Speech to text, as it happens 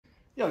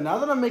Yo, now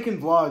that I'm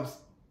making vlogs,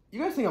 you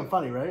guys think I'm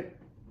funny, right?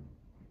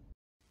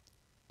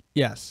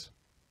 Yes.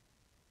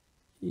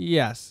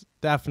 Yes,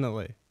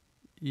 definitely.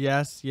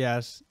 Yes,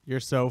 you're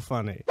so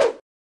funny.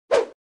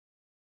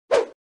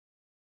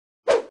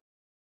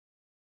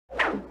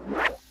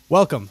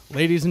 Welcome,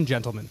 ladies and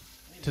gentlemen.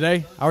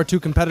 Today, our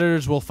two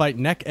competitors will fight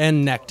neck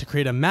and neck to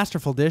create a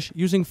masterful dish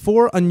using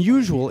 4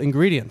 unusual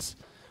ingredients.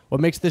 What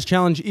makes this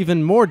challenge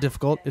even more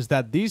difficult is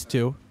that these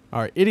two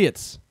are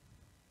idiots.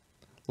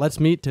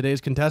 Let's meet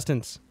today's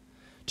contestants.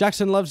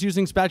 Jackson loves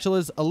using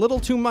spatulas a little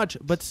too much,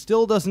 but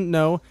still doesn't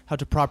know how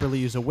to properly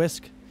use a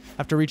whisk.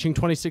 After reaching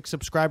 26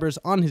 subscribers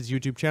on his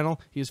YouTube channel,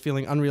 he is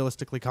feeling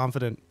unrealistically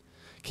confident.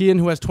 Cian,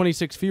 who has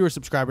 26 fewer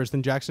subscribers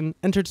than Jackson,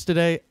 enters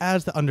today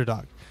as the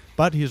underdog,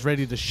 but he is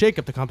ready to shake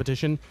up the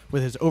competition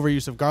with his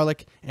overuse of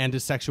garlic and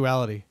his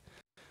sexuality.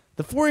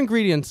 The 4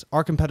 ingredients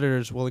our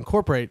competitors will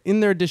incorporate in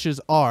their dishes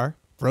are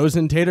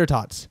frozen tater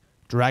tots,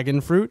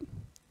 dragon fruit,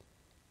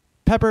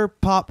 pepper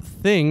pop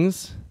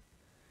things,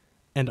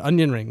 and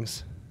onion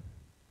rings.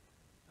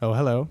 Oh,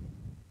 hello.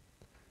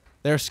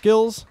 Their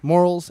skills,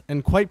 morals,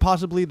 and quite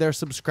possibly their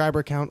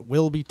subscriber count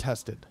will be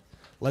tested.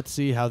 Let's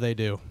see how they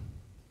do.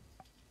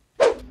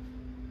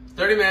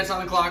 30 minutes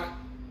on the clock.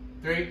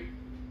 3,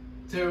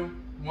 2,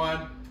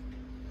 1.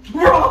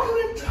 We're all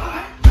gonna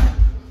die!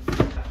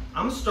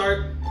 I'm gonna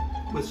start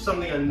with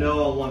something I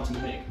know I'll want to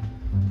make.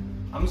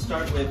 I'm just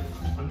gonna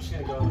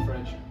go in the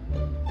fridge.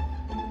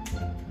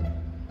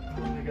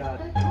 Oh my god.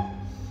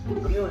 I'm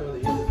the only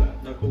one that uses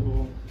that. No,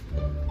 cool.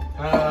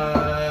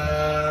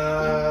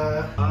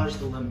 Dodge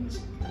the lemons.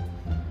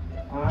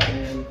 I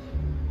am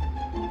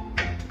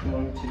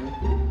going to...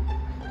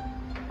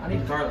 I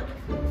need garlic.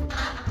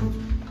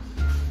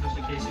 Just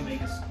in case you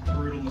make a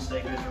brutal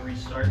mistake, we have to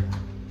restart.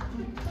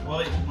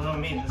 Well, what do I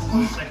mean? This is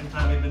the second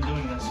time we've been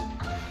doing this.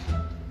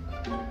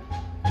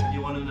 Do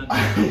you want an adult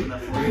to open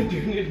that for you? Do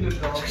you need an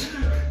adult?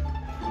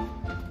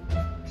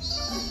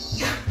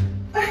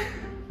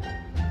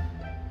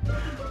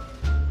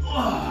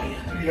 Oh,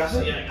 yeah. You got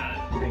it? Yeah, I got it.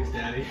 Thanks,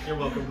 Daddy. You're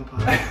welcome,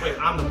 Papa. Wait,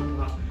 I'm the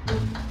Papa.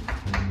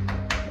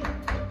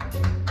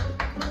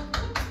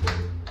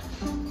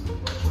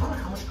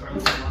 How much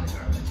garlic? A lot of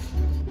garlic.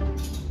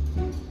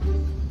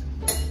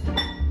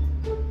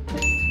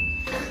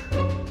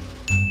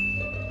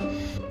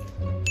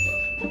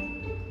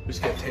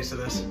 Just get a taste of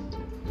this.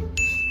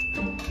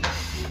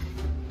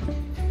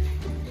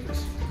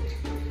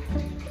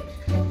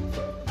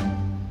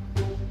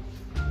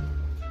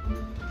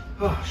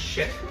 Oh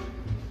shit.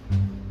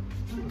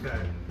 Okay.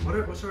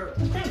 What's our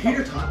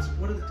tater tots?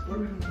 What are we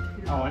doing with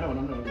tater tots? Oh, I know what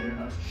I'm doing with tater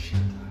tots.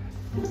 Shit.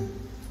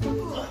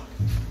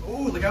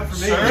 Oh, look out for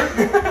me. Sir?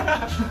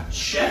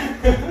 Chef.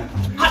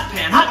 Hot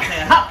pan.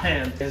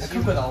 I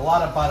cook with a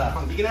lot of butter.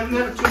 You can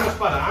have too much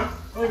butter, huh?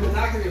 Oh, you're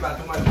not going to be about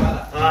too much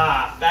butter.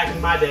 Ah, back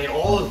in my day,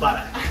 all was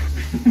butter.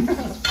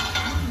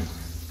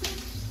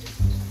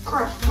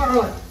 Crushed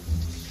garlic.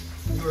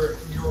 You're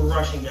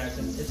rushing,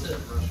 Jackson.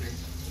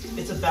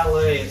 It's a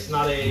ballet. It's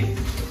not a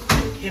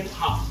hip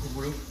hop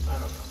group. I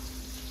don't know.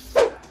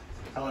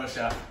 Hello,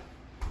 Chef.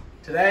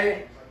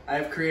 Today,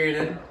 I've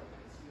created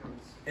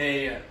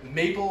a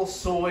maple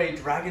soy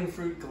dragon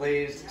fruit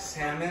glazed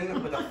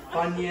salmon with a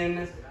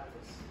Funyun,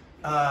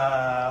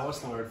 what's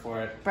the word for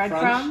it?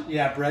 Breadcrumb?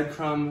 Yeah,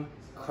 breadcrumb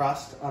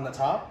crust on the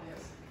top,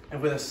 and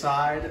with a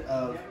side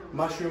of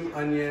mushroom,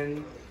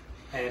 onion,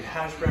 and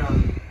hash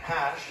brown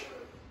hash.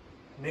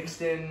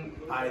 Mixed in,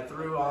 I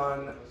threw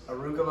on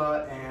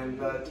arugula and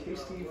the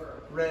tasty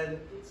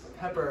red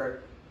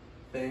pepper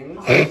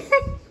things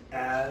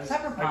as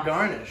a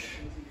garnish.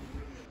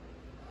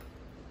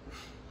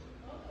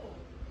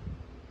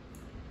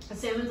 The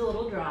salmon's a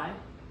little dry.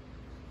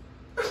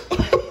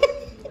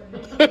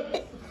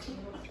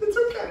 It's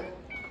okay.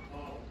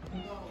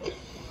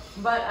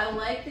 But I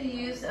like the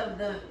use of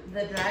the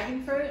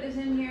dragon fruit is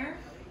in here.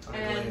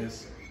 And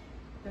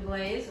the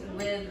glaze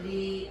with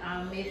the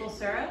maple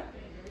syrup.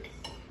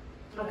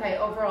 Okay,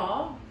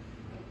 overall,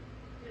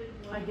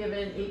 I give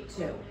it an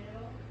 8.2.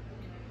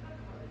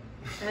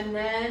 And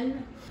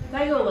then,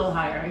 I go a little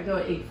higher, I go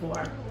at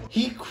 8.4.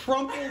 He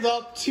crumpled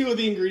up 2 of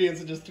the ingredients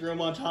and just threw them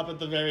on top at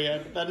the very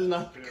end. That is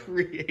not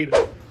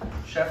creative.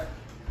 Chef,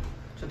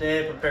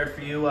 today I prepared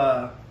for you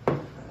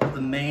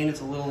the main.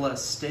 It's a little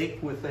steak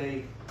with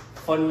a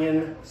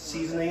Funyun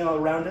seasoning all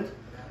around it.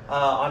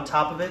 On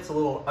top of it, it's a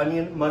little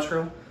onion,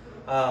 mushroom,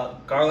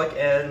 garlic,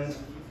 and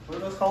what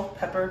are those called?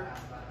 Pepper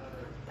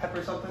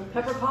something?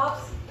 Pepper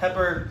pops?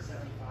 Pepper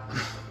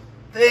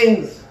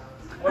things.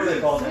 What are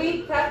they called?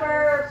 Sweet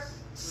pepper.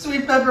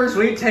 Sweet peppers.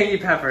 Sweet tangy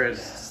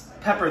peppers.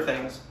 Pepper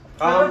things.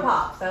 Pepper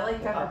pops. I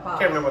like pepper pops.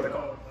 Can't remember what they're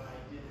called.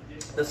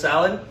 The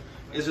salad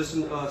is just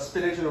a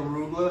spinach and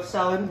arugula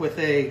salad with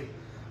a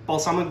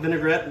balsamic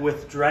vinaigrette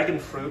with dragon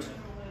fruit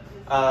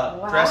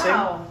dressing.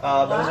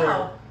 Those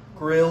are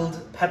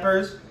grilled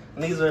peppers,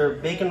 and these are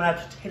bacon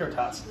wrapped tater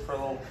tots for a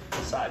little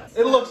side.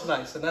 It looks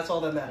nice, and that's all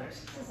that matters.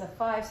 This is a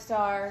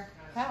 5-star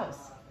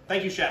house.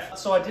 Thank you, chef.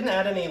 So I didn't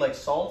add any like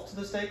salt to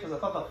the steak because I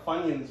thought the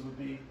Funyuns would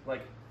be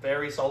like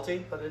very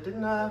salty, but it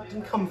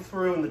didn't come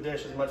through in the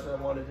dish as much as I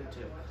wanted it to.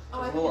 So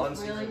Oh, I it's a little think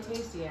it's unseasoned. really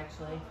tasty,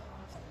 actually.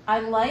 I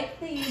like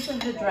the use of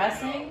the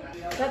dressing.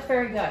 That's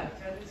very good.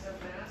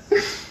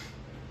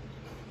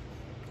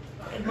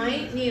 It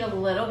might need a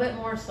little bit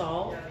more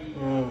salt.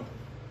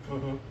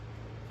 Mm-hmm.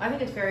 I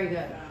think it's very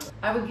good.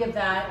 I would give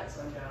that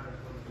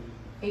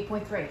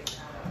 8.3.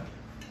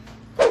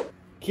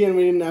 Cian,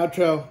 we need an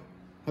outro.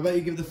 How about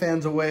you give the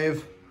fans a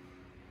wave?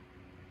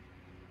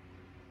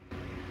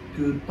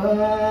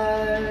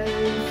 Goodbye,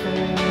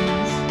 fans.